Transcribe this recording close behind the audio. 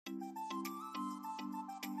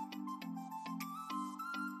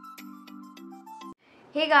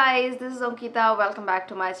Hey guys, this is Ankita. Welcome back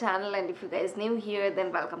to my channel, and if you guys new here,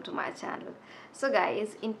 then welcome to my channel. So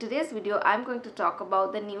guys, in today's video I'm going to talk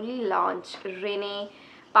about the newly launched Renee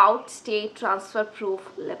Pout Stay Transfer Proof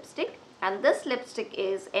lipstick, and this lipstick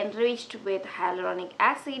is enriched with hyaluronic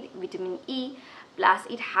acid, vitamin E, plus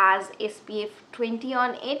it has SPF 20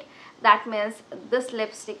 on it. That means this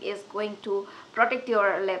lipstick is going to protect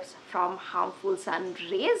your lips from harmful sun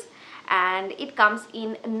rays, and it comes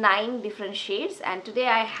in 9 different shades, and today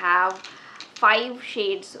I have 5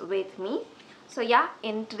 shades with me. So yeah,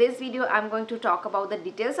 in today's video I'm going to talk about the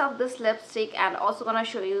details of this lipstick and also gonna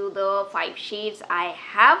show you the 5 shades I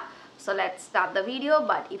have. So let's start the video.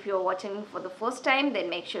 But if you're watching for the first time, then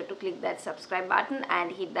make sure to click that subscribe button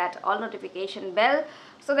and hit that all notification bell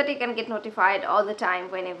so that you can get notified all the time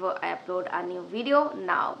whenever I upload a new video.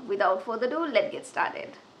 Now without further ado, let's get started.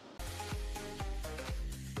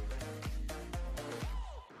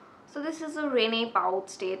 So this is a Renee Pout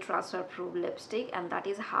Stay Transfer Proof lipstick, and that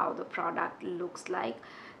is how the product looks like.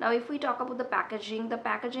 Now if we talk about the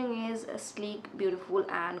packaging is sleek, beautiful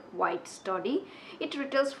and quite sturdy. It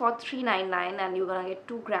retails for $3.99 and you're gonna get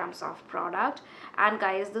 2 grams of product. And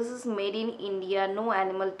guys, this is made in India, no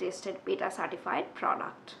animal tested, PETA certified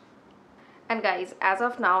product. And guys, as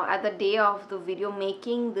of now, at the day of the video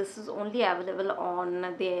making, this is only available on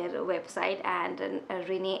their website and a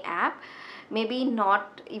Renee app. Maybe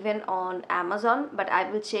not even on Amazon, but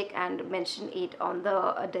I will check and mention it on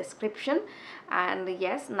the description. And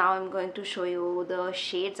yes, now I'm going to show you the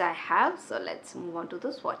shades I have. So let's move on to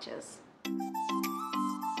the swatches.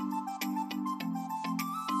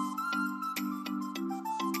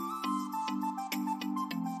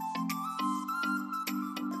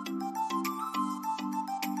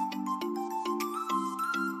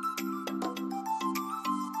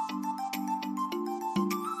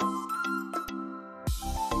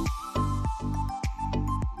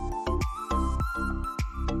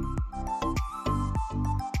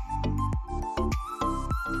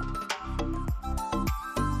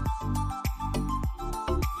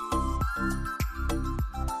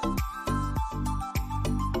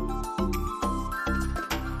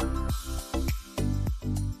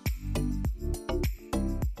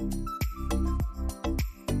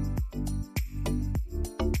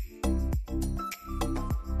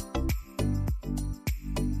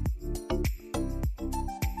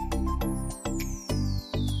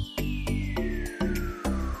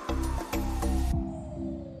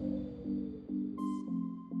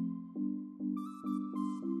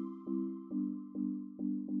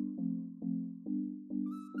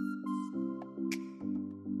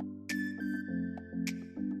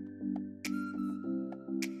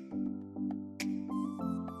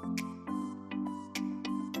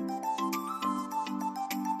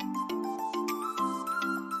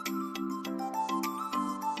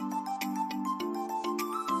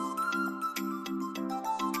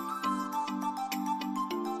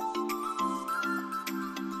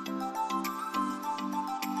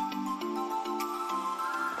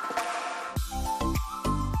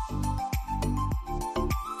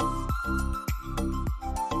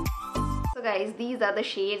 So guys, these are the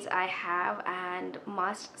shades I have, and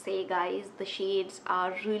must say guys, the shades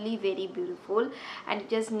are really very beautiful, and you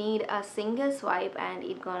just need a single swipe and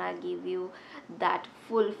it gonna give you that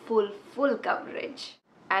full coverage.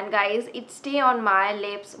 And guys, it stay on my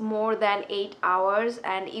lips more than 8 hours,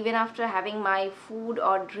 and even after having my food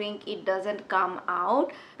or drink, it doesn't come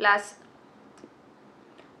out. Plus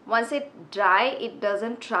once it dry, it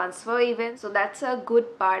doesn't transfer even, so that's a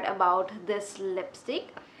good part about this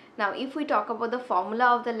lipstick. Now if we talk about the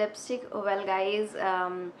formula of the lipstick, well guys,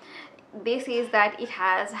 they says that it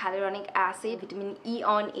has hyaluronic acid, vitamin E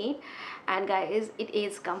on it, and guys, it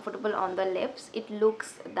is comfortable on the lips. It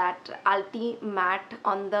looks that ulti matte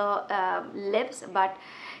on the lips, but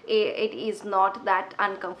it is not that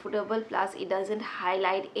uncomfortable. Plus it doesn't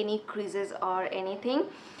highlight any creases or anything.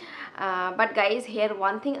 But guys, here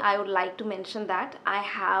one thing I would like to mention, that I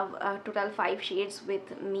have total 5 shades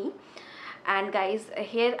with me, and guys,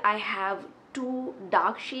 here I have 2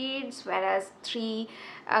 dark shades whereas 3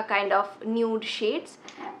 kind of nude shades,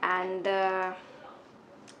 and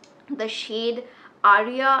the shade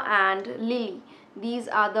Aria and Lily, these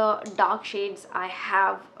are the dark shades I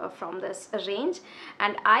have from this range.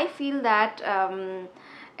 And I feel that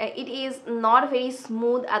it is not very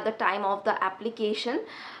smooth at the time of the application.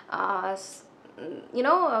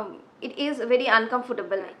 It is very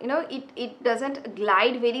uncomfortable, it doesn't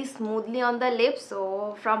glide very smoothly on the lips.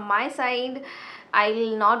 So from my side,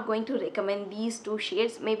 I'm not going to recommend these 2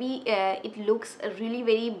 shades. Maybe it looks really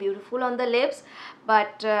very beautiful on the lips,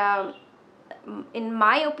 but in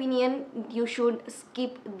my opinion, you should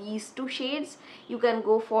skip these two shades. You can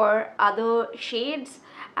go for other shades,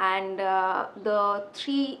 and the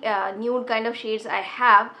three nude kind of shades I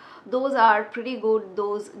have, those are pretty good.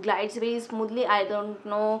 Those glides very smoothly. I don't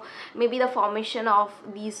know, maybe the formation of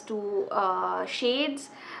these two shades,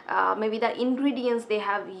 maybe the ingredients they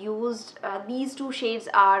have used. These two shades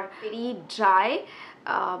are very dry,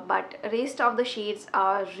 but rest of the shades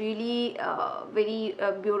are really very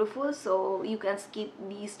beautiful. So you can skip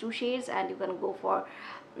these two shades and you can go for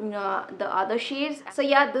the other shades. So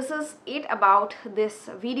yeah, this is it about this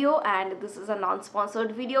video, and this is a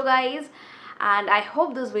non-sponsored video, guys, and I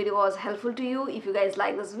hope this video was helpful to you. If you guys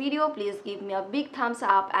like this video, please give me a big thumbs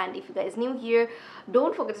up, and if you guys new here,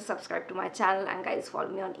 don't forget to subscribe to my channel, and guys follow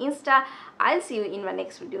me on Insta. I'll see you in my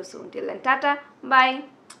next video soon. Till then, tata, bye.